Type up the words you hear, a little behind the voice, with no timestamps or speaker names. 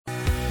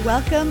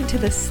Welcome to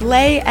the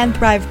Slay and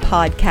Thrive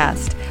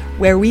podcast,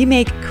 where we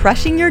make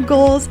crushing your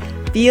goals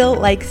feel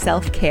like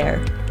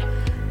self-care.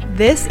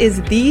 This is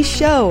the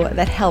show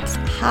that helps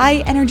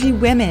high-energy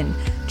women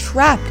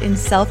trapped in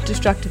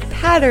self-destructive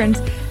patterns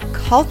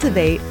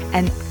cultivate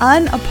an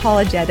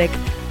unapologetic,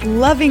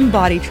 loving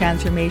body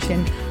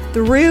transformation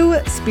through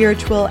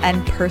spiritual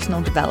and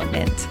personal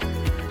development.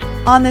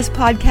 On this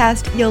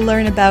podcast, you'll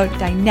learn about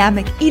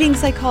dynamic eating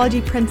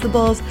psychology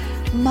principles,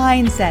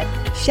 mindset,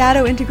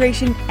 shadow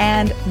integration,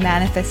 and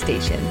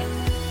manifestation.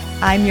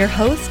 I'm your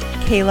host,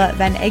 Kayla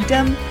Van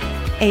Egdom,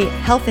 a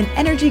health and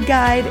energy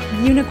guide,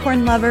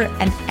 unicorn lover,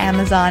 and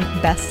Amazon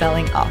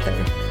best-selling author.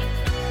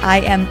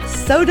 I am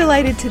so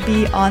delighted to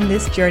be on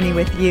this journey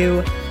with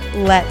you.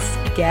 Let's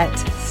get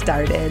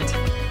started.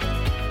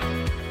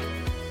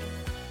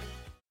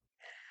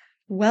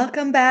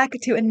 Welcome back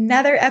to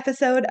another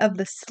episode of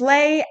the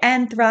Slay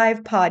and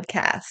Thrive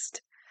podcast.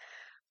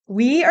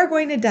 We are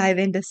going to dive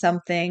into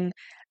something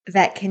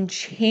that can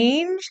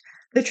change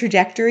the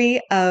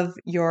trajectory of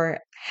your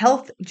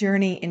health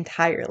journey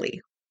entirely.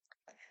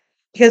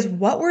 Because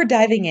what we're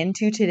diving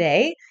into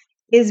today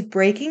is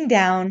breaking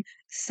down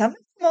some of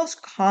the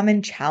most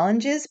common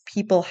challenges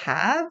people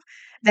have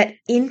that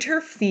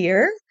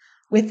interfere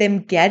with them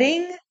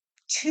getting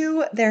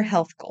to their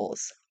health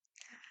goals.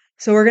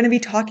 So we're going to be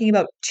talking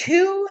about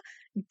two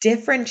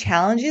different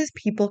challenges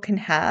people can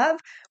have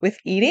with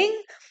eating,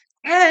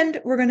 and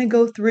we're going to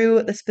go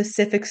through the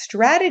specific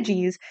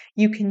strategies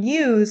you can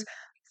use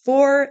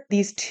for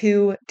these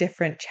two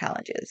different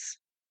challenges.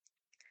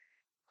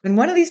 And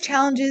one of these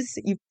challenges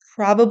you've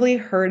probably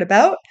heard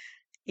about,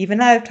 even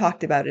I've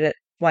talked about it at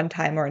one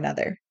time or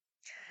another.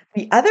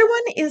 The other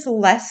one is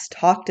less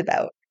talked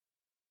about.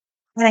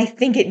 And I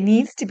think it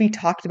needs to be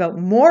talked about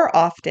more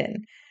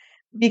often,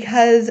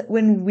 because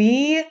when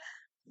we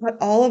put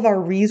all of our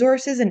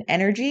resources and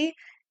energy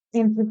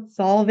into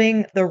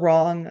solving the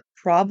wrong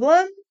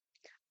problem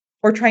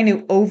or trying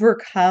to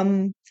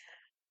overcome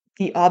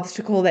the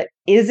obstacle that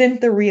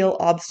isn't the real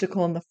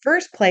obstacle in the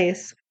first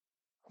place,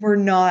 we're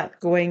not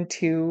going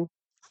to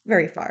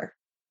very far.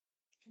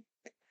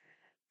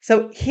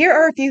 So here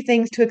are a few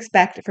things to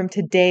expect from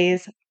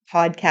today's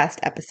podcast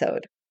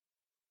episode.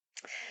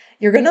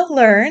 You're going to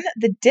learn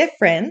the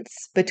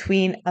difference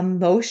between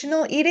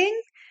emotional eating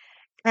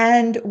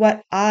and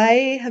what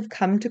I have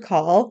come to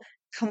call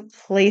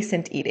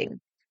complacent eating,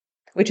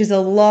 which is a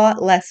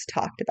lot less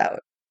talked about.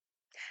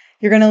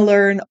 You're going to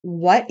learn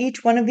what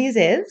each one of these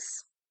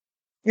is.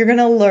 You're going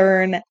to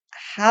learn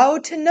how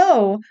to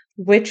know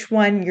which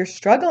one you're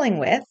struggling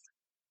with.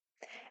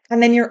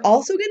 And then you're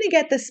also going to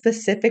get the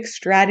specific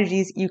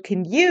strategies you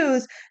can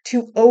use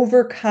to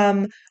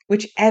overcome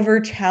whichever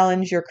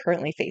challenge you're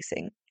currently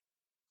facing.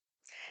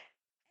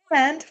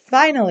 And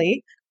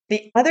finally,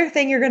 the other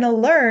thing you're going to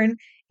learn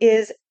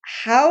is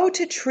how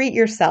to treat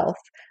yourself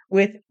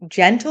with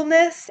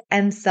gentleness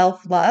and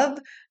self-love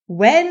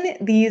when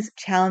these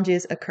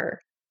challenges occur.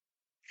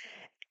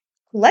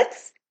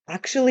 Let's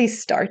actually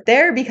start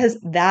there, because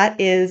that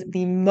is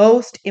the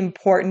most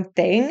important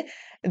thing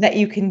that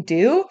you can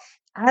do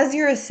as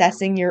you're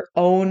assessing your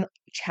own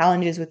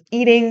challenges with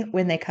eating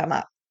when they come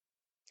up.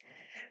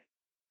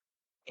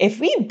 If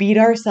we beat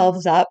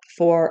ourselves up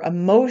for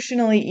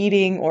emotionally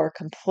eating or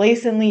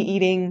complacently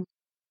eating,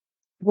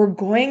 we're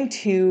going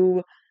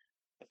to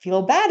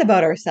feel bad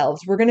about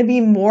ourselves. We're going to be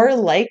more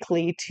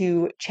likely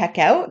to check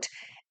out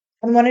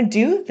and want to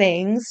do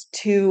things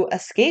to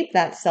escape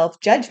that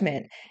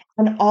self-judgment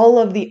and all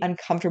of the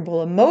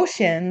uncomfortable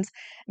emotions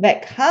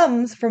that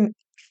comes from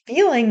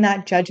feeling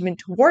that judgment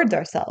towards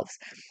ourselves,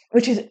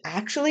 which is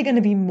actually going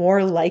to be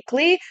more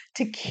likely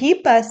to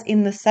keep us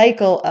in the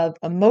cycle of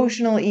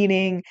emotional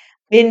eating,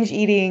 binge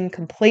eating,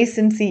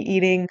 complacency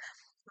eating,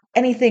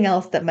 anything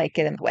else that might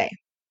get in the way.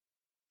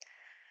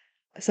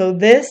 So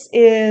this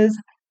is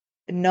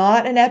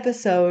not an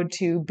episode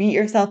to beat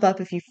yourself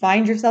up if you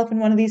find yourself in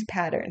one of these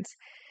patterns.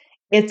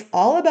 It's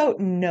all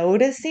about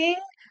noticing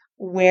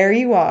where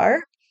you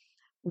are,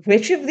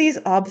 which of these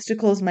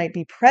obstacles might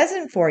be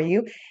present for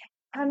you,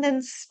 and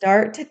then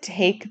start to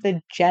take the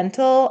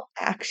gentle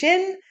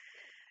action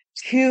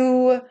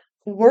to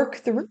work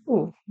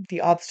through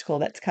the obstacle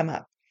that's come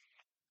up.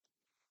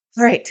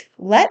 All right,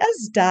 let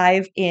us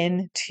dive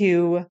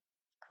into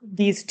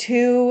these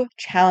two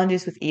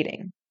challenges with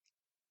eating: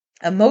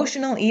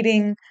 emotional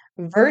eating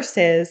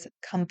versus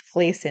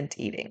complacent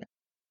eating.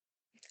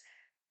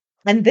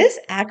 And this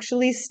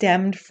actually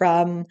stemmed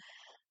from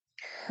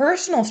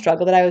personal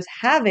struggle that I was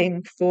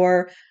having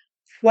for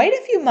quite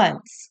a few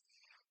months.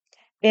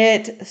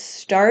 It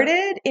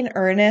started in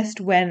earnest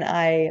when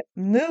I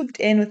moved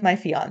in with my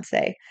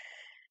fiance,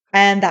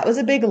 and that was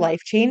a big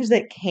life change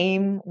that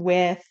came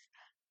with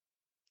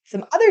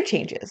some other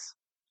changes.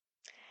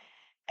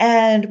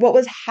 And what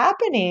was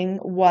happening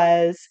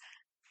was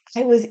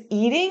I was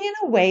eating in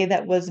a way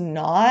that was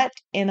not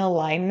in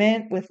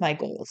alignment with my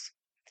goals.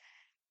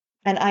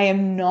 And I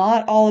am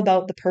not all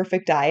about the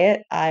perfect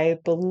diet. I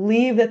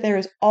believe that there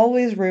is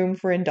always room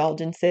for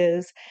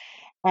indulgences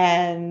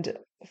and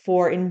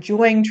for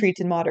enjoying treats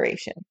in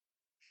moderation.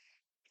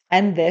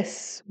 And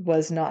this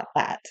was not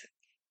that.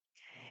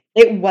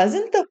 It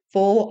wasn't the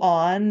full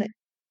on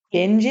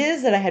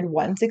binges that I had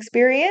once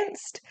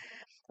experienced,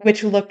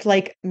 which looked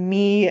like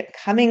me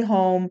coming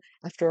home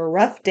after a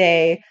rough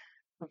day,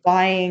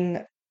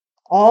 buying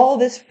all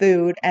this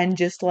food and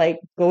just like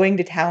going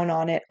to town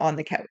on it on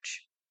the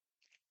couch.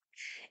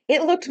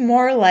 It looked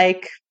more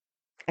like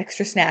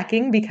extra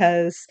snacking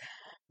because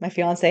my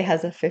fiance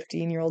has a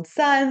 15-year-old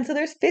son, so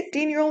there's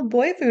 15-year-old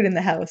boy food in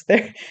the house.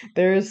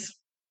 There's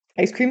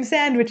ice cream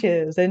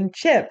sandwiches and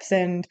chips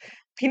and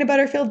peanut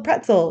butter filled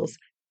pretzels.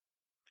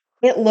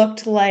 It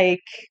looked like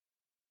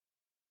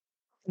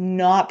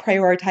not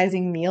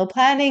prioritizing meal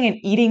planning and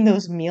eating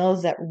those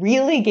meals that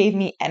really gave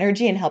me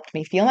energy and helped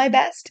me feel my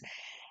best.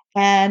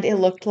 And it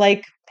looked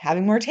like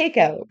having more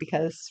takeout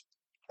because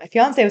my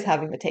fiance was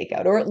having the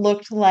takeout, or it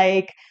looked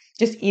like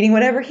just eating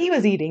whatever he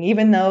was eating,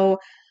 even though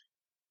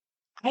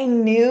I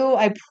knew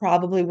I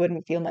probably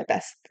wouldn't feel my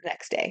best the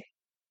next day.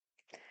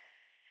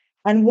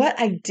 And what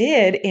I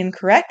did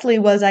incorrectly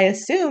was I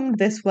assumed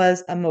this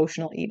was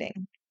emotional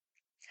eating.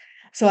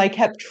 So I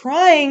kept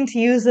trying to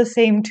use the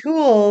same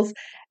tools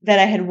that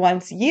I had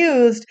once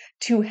used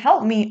to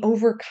help me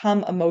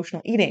overcome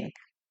emotional eating,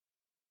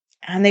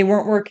 and they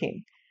weren't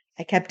working.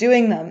 I kept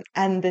doing them,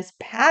 and this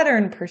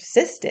pattern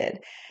persisted.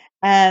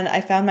 And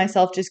I found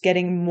myself just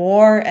getting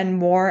more and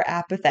more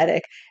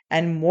apathetic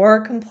and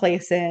more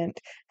complacent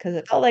because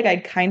it felt like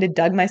I'd kind of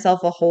dug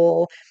myself a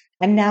hole.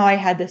 And now I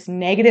had this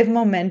negative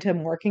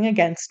momentum working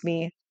against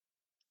me.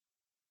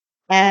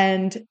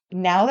 And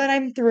now that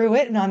I'm through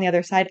it and on the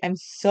other side, I'm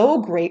so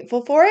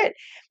grateful for it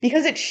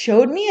because it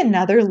showed me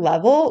another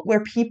level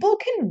where people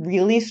can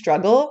really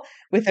struggle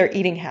with their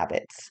eating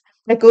habits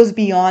that goes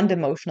beyond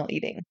emotional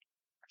eating.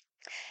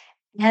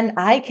 And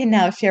I can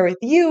now share with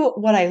you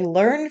what I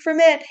learned from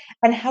it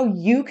and how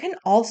you can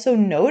also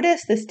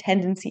notice this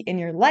tendency in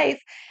your life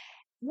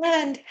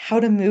and how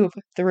to move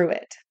through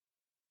it.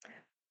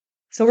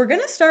 So, we're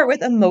going to start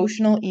with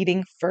emotional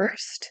eating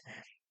first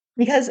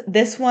because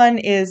this one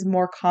is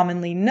more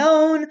commonly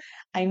known.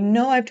 I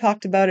know I've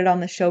talked about it on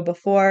the show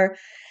before.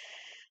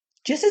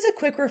 Just as a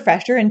quick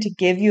refresher and to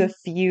give you a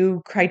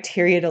few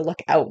criteria to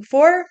look out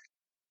for,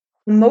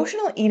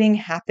 emotional eating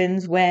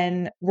happens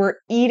when we're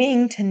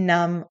eating to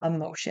numb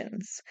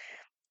emotions.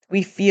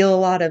 We feel a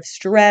lot of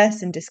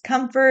stress and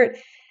discomfort,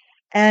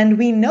 and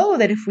we know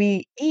that if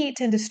we eat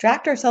and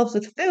distract ourselves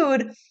with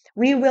food,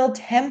 we will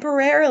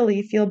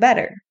temporarily feel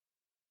better.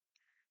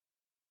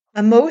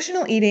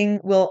 Emotional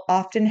eating will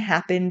often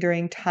happen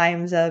during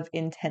times of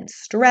intense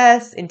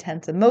stress,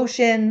 intense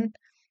emotion.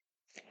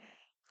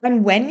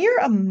 And when you're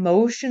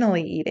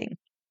emotionally eating,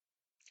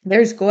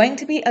 there's going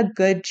to be a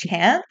good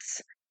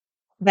chance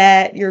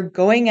that you're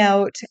going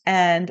out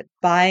and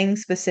buying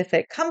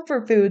specific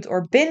comfort foods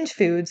or binge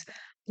foods,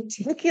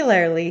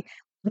 particularly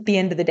at the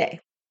end of the day.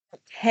 It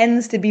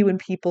tends to be when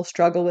people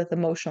struggle with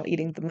emotional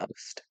eating the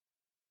most.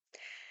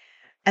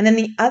 And then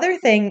the other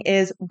thing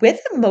is with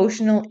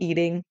emotional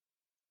eating,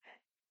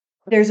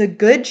 there's a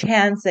good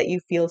chance that you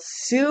feel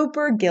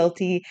super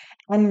guilty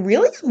and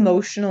really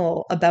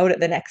emotional about it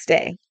the next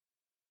day.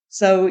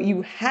 So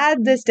you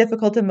had this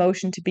difficult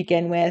emotion to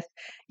begin with,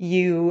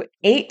 you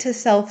ate to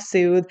self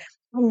soothe,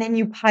 and then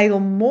you pile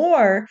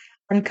more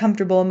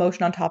uncomfortable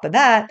emotion on top of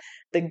that,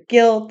 the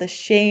guilt, the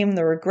shame,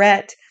 the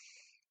regret.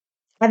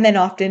 And then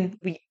often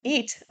we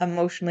eat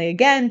emotionally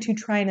again to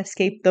try and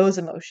escape those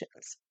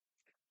emotions.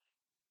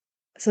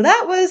 So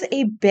that was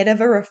a bit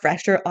of a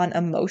refresher on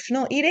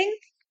emotional eating.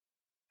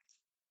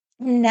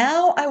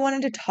 Now I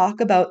wanted to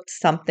talk about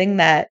something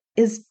that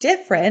is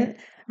different,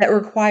 that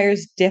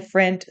requires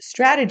different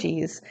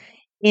strategies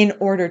in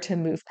order to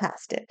move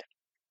past it.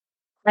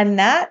 And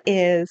that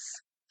is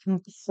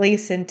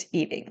complacent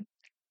eating.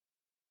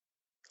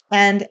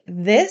 And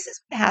this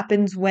is what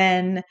happens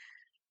when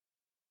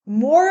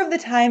more of the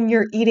time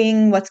you're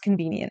eating what's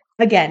convenient.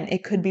 Again,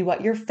 it could be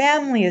what your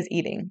family is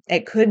eating.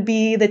 It could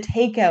be the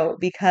takeout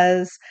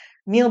because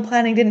meal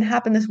planning didn't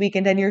happen this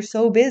weekend and you're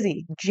so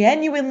busy,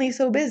 genuinely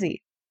so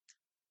busy.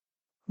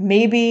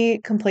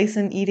 Maybe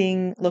complacent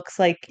eating looks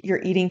like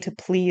you're eating to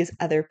please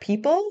other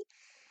people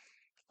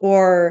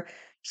or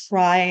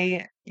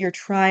you're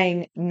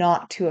trying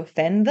not to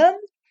offend them.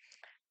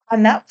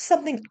 And that was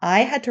something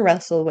I had to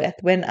wrestle with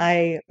when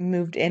I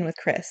moved in with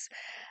Chris.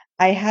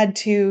 I had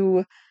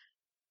to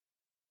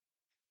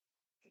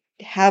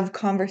have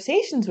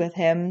conversations with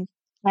him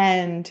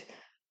and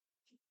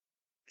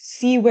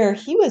see where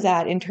he was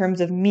at in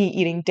terms of me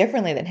eating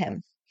differently than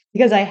him.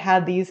 Because I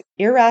had these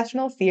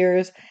irrational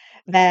fears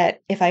that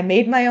if I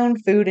made my own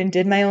food and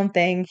did my own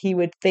thing, he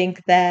would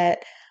think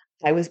that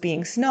I was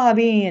being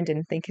snobby and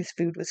didn't think his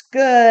food was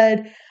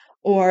good,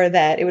 or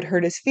that it would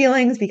hurt his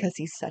feelings because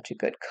he's such a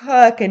good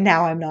cook and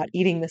now I'm not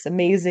eating this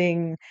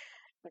amazing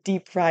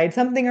deep fried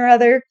something or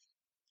other.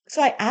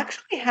 So I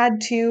actually had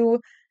to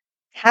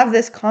have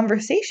this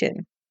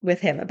conversation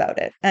with him about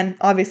it. And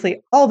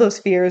obviously, all those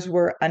fears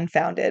were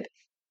unfounded.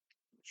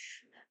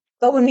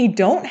 But when we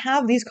don't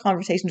have these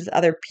conversations with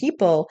other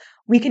people,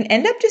 we can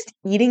end up just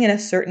eating in a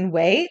certain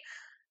way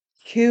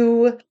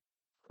to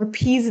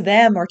appease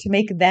them or to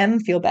make them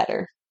feel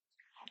better.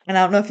 And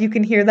I don't know if you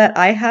can hear that.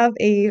 I have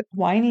a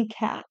whiny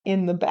cat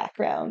in the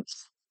background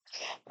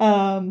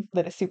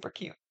that is super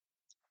cute.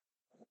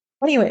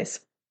 Anyways,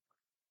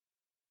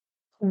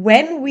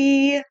 when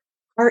we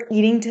are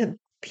eating to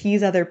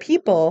appease other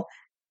people,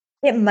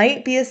 it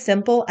might be as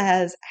simple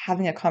as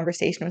having a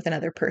conversation with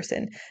another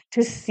person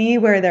to see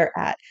where they're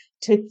at,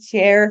 to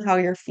share how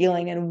you're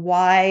feeling and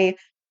why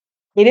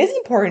it is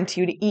important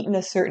to you to eat in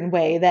a certain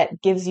way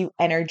that gives you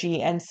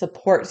energy and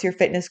supports your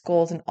fitness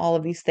goals and all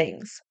of these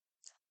things.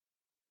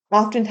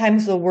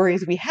 Oftentimes, the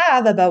worries we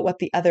have about what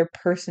the other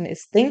person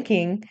is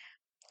thinking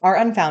are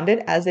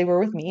unfounded, as they were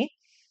with me.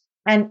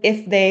 And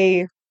if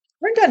they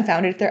weren't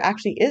unfounded, if there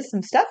actually is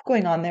some stuff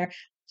going on there,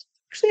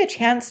 actually a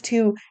chance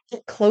to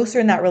get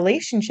closer in that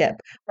relationship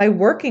by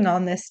working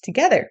on this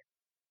together.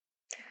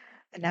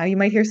 And now you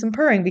might hear some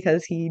purring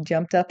because he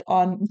jumped up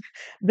on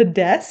the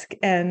desk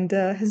and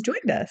has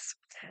joined us.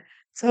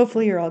 So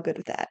hopefully you're all good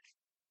with that.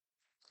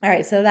 All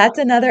right, so that's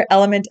another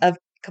element of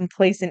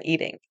complacent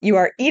eating. You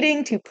are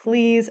eating to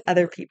please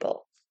other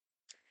people.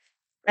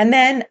 And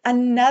then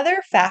another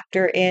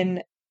factor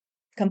in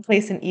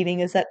complacent eating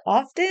is that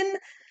often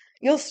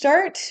you'll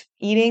start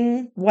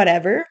eating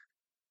whatever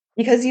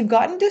because you've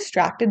gotten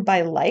distracted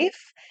by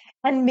life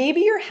and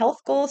maybe your health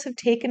goals have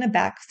taken a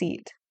back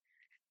seat.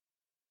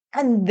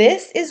 And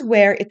this is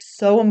where it's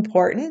so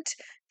important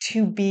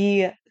to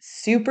be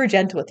super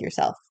gentle with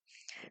yourself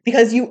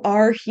because you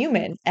are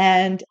human.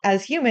 And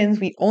as humans,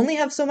 we only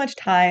have so much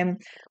time,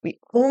 we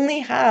only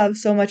have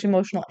so much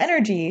emotional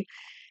energy,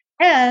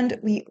 and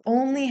we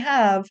only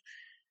have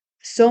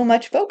so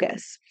much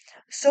focus.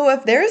 So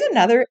if there's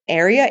another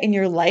area in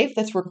your life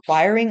that's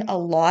requiring a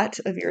lot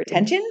of your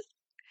attention,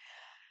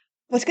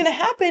 what's going to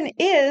happen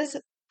is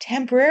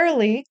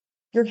temporarily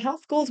your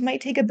health goals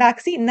might take a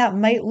backseat, and that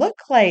might look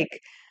like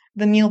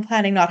the meal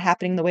planning not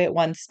happening the way it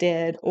once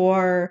did,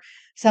 or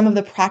some of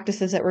the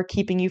practices that were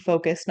keeping you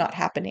focused not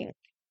happening.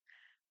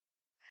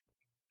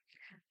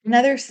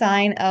 Another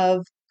sign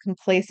of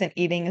complacent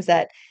eating is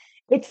that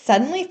it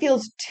suddenly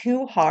feels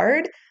too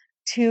hard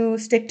to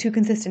stick to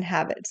consistent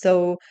habits.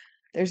 So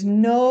there's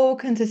no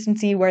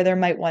consistency where there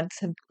might once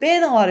have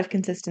been a lot of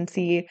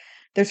consistency.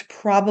 There's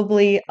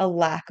probably a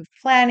lack of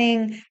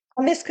planning.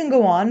 And this can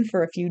go on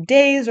for a few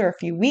days or a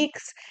few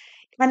weeks.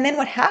 And then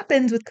what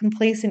happens with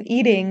complacent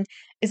eating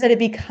is that it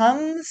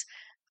becomes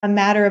a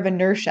matter of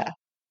inertia,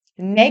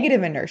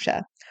 negative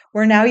inertia,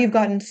 where now you've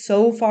gotten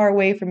so far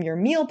away from your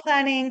meal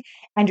planning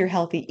and your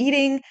healthy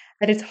eating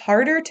that it's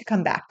harder to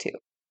come back to.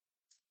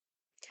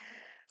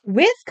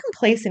 With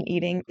complacent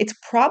eating, it's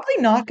probably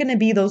not going to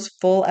be those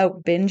full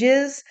out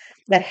binges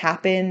that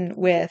happen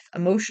with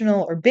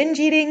emotional or binge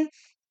eating.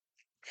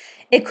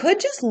 It could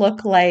just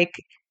look like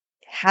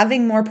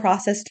having more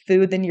processed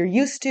food than you're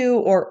used to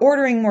or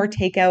ordering more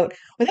takeout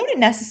without it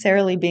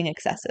necessarily being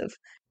excessive.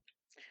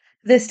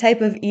 This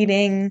type of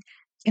eating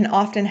can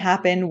often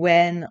happen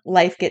when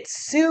life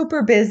gets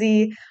super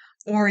busy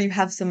or you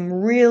have some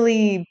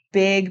really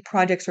big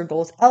projects or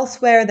goals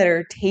elsewhere that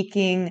are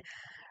taking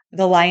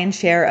the lion's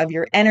share of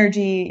your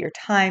energy, your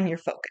time, your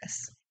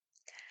focus.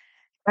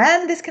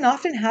 And this can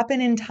often happen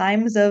in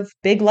times of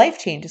big life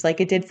changes, like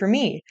it did for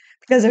me,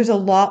 because there's a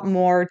lot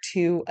more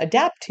to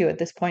adapt to at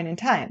this point in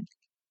time.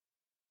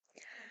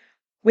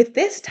 With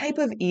this type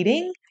of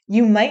eating,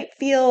 you might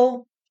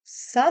feel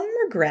some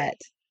regret,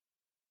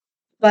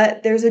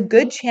 but there's a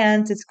good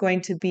chance it's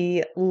going to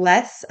be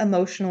less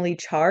emotionally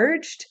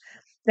charged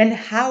than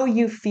how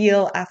you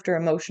feel after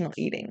emotional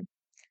eating.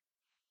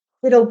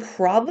 It'll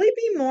probably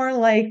be more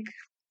like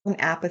an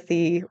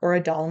apathy or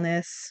a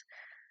dullness,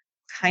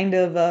 kind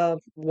of a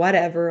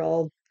whatever,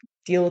 I'll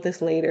deal with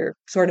this later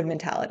sort of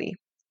mentality.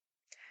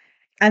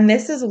 And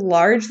this is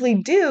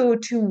largely due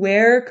to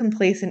where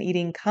complacent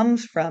eating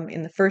comes from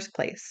in the first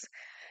place.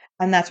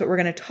 And that's what we're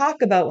going to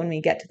talk about when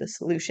we get to the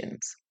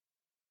solutions.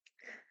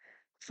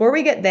 Before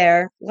we get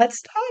there,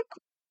 let's talk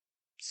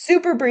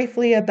super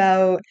briefly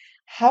about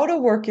how to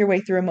work your way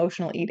through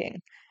emotional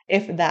eating,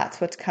 if that's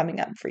what's coming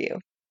up for you.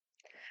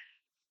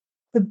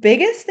 The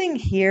biggest thing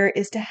here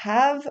is to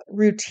have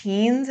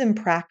routines and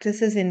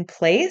practices in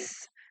place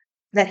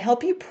that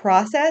help you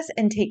process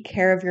and take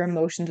care of your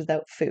emotions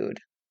without food.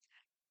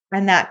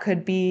 And that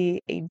could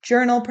be a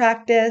journal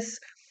practice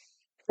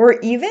or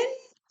even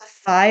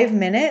a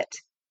 5-minute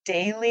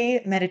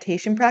daily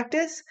meditation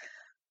practice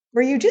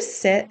where you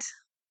just sit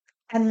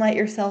and let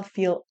yourself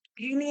feel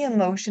any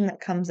emotion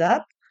that comes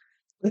up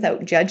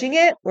without judging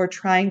it or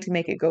trying to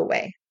make it go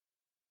away.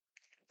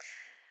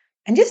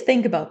 And just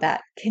think about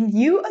that. Can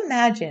you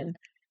imagine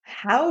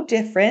how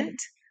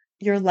different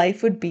your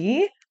life would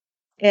be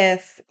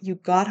if you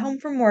got home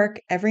from work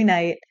every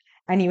night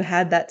and you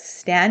had that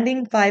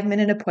standing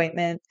 5-minute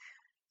appointment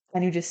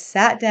and you just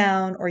sat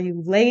down or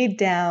you laid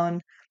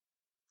down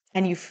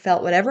and you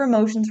felt whatever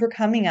emotions were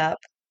coming up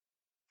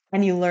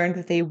and you learned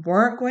that they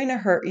weren't going to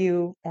hurt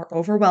you or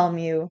overwhelm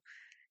you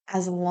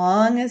as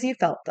long as you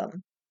felt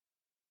them.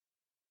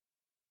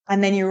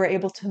 And then you were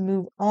able to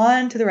move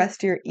on to the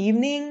rest of your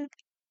evening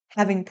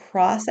having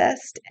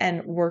processed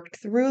and worked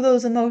through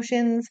those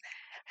emotions,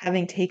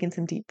 having taken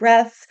some deep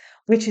breaths,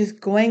 which is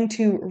going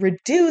to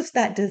reduce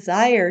that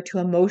desire to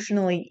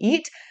emotionally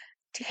eat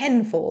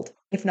tenfold,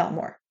 if not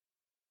more.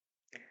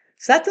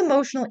 So that's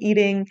emotional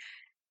eating.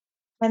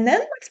 And then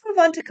let's move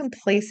on to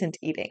complacent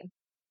eating.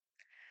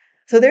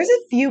 So there's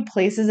a few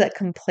places that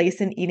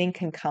complacent eating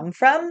can come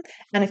from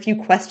and a few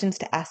questions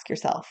to ask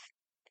yourself.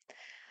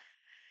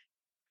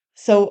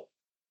 So,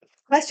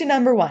 question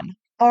number one,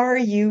 are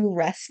you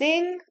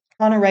resting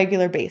on a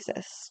regular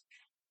basis?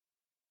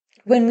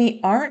 When we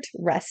aren't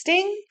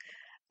resting,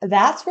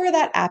 that's where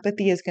that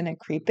apathy is going to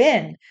creep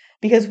in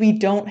because we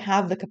don't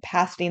have the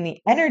capacity and the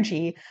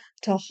energy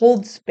to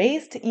hold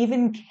space to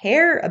even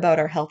care about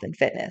our health and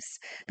fitness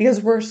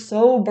because we're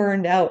so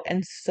burned out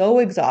and so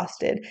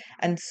exhausted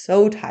and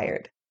so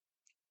tired.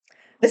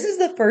 This is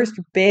the first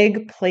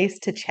big place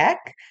to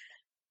check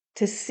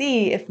to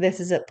see if this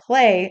is at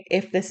play,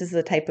 if this is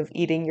the type of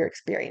eating you're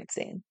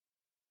experiencing.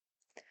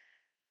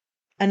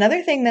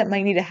 Another thing that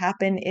might need to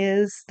happen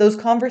is those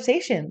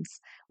conversations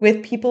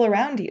with people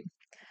around you,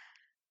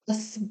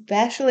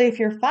 especially if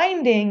you're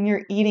finding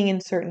you're eating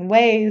in certain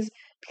ways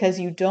because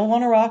you don't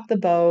want to rock the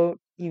boat,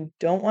 you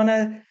don't want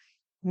to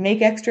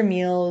make extra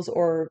meals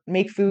or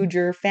make food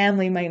your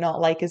family might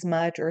not like as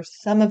much, or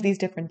some of these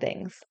different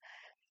things.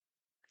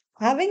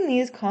 Having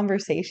these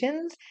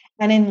conversations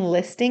and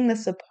enlisting the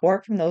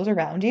support from those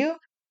around you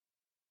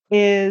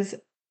is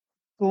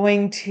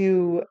going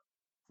to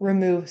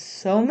remove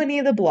so many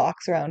of the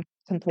blocks around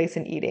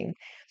complacent eating.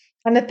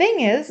 And the thing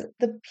is,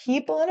 the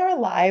people in our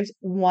lives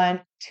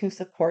want to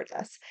support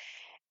us.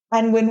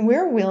 And when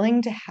we're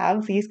willing to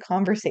have these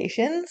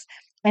conversations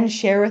and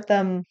share with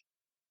them,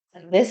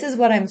 this is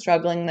what I'm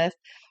struggling with,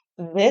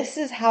 this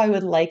is how I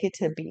would like it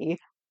to be.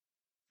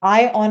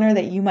 I honor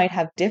that you might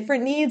have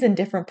different needs and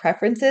different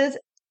preferences,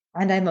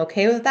 and I'm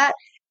okay with that.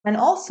 And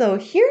also,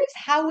 here's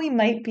how we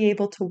might be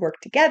able to work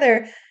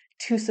together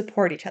to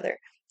support each other.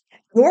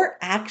 You're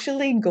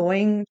actually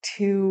going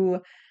to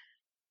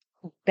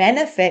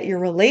benefit your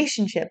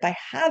relationship by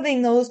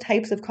having those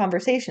types of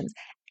conversations.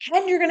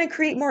 And you're going to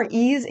create more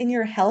ease in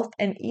your health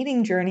and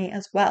eating journey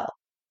as well.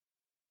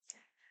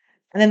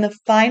 And then the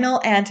final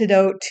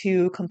antidote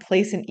to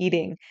complacent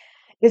eating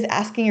is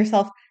asking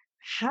yourself,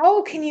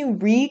 how can you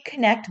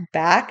reconnect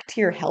back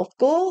to your health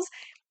goals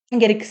and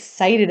get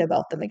excited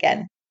about them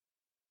again?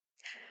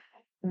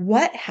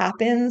 What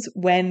happens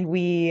when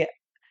we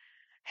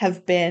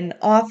have been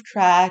off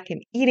track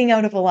and eating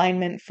out of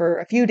alignment for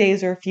a few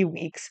days or a few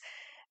weeks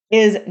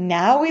is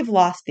now we've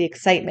lost the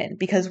excitement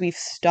because we've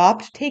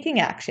stopped taking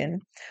action,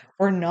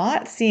 we're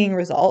not seeing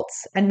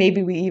results, and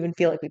maybe we even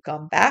feel like we've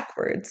gone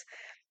backwards.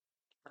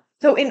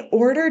 So, in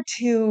order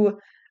to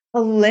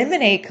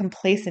eliminate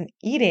complacent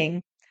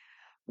eating,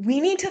 we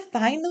need to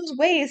find those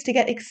ways to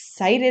get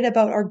excited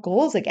about our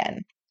goals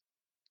again.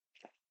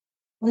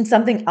 And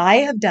something I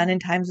have done in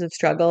times of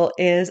struggle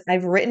is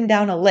I've written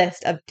down a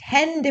list of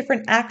 10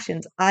 different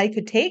actions I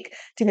could take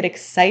to get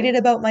excited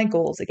about my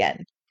goals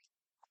again.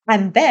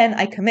 And then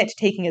I commit to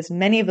taking as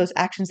many of those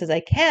actions as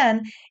I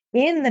can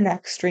in the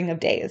next string of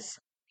days.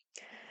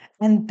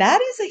 And that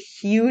is a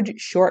huge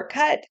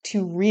shortcut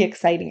to re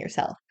exciting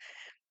yourself.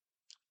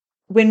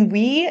 When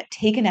we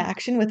take an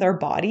action with our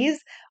bodies,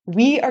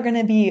 we are going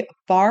to be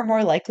far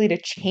more likely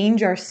to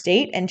change our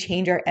state and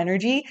change our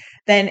energy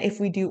than if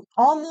we do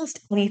almost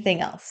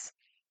anything else.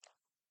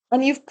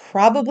 And you've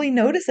probably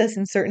noticed this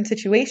in certain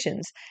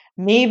situations.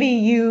 Maybe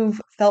you've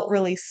felt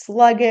really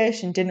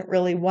sluggish and didn't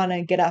really want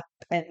to get up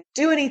and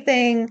do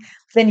anything.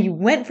 Then you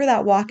went for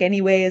that walk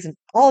anyways, and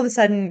all of a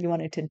sudden you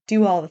wanted to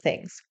do all the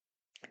things.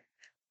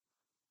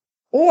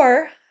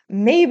 Or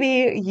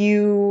maybe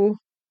you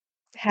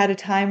had a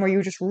time where you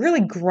were just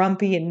really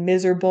grumpy and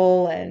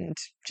miserable and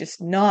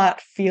just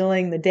not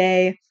feeling the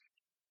day.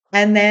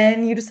 And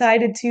then you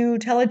decided to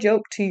tell a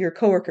joke to your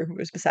coworker who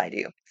was beside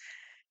you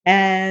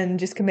and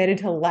just committed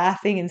to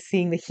laughing and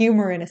seeing the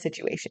humor in a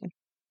situation.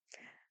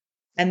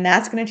 And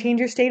that's going to change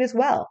your state as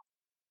well.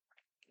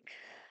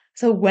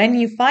 So when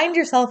you find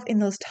yourself in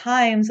those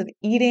times of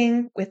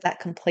eating with that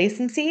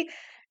complacency,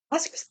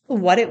 ask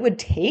yourself what it would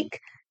take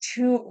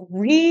to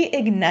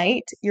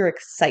reignite your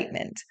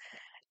excitement.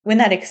 When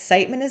that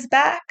excitement is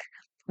back,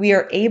 we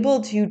are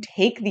able to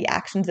take the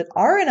actions that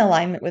are in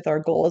alignment with our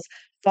goals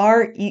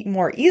far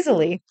more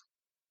easily.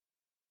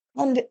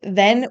 And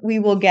then we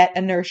will get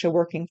inertia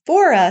working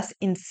for us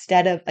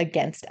instead of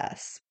against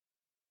us.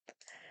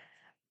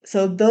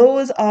 So,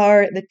 those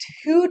are the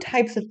two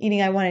types of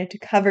eating I wanted to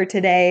cover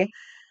today.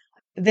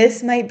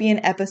 This might be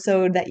an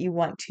episode that you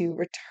want to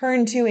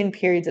return to in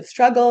periods of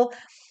struggle,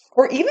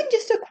 or even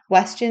just a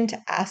question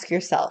to ask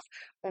yourself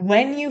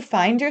when you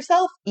find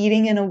yourself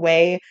eating in a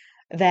way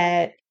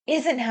that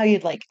isn't how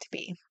you'd like it to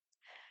be.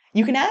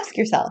 You can ask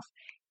yourself,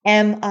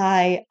 am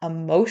I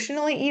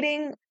emotionally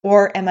eating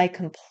or am I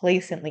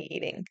complacently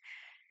eating?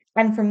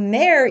 And from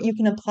there, you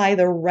can apply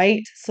the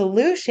right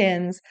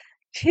solutions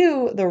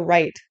to the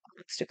right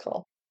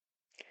obstacle.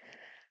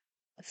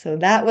 So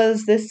that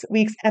was this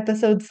week's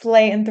episode,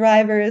 Slay and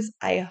Thrivers.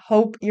 I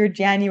hope your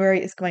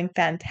January is going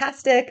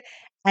fantastic,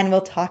 and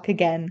we'll talk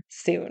again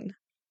soon.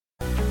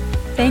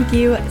 Thank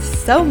you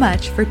so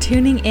much for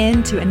tuning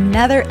in to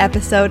another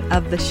episode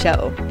of the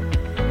show.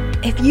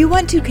 If you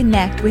want to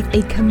connect with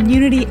a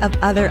community of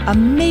other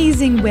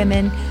amazing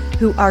women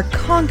who are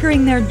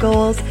conquering their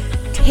goals,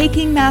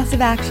 taking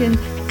massive action,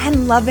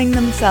 and loving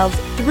themselves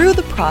through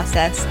the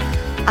process,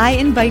 I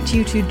invite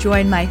you to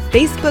join my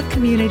Facebook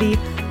community,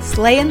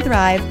 Slay and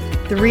Thrive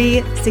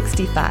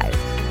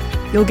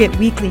 365. You'll get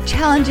weekly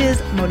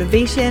challenges,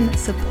 motivation,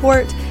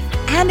 support,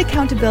 and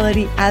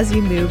accountability as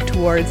you move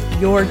towards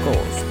your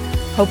goals.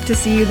 Hope to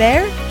see you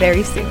there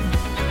very soon.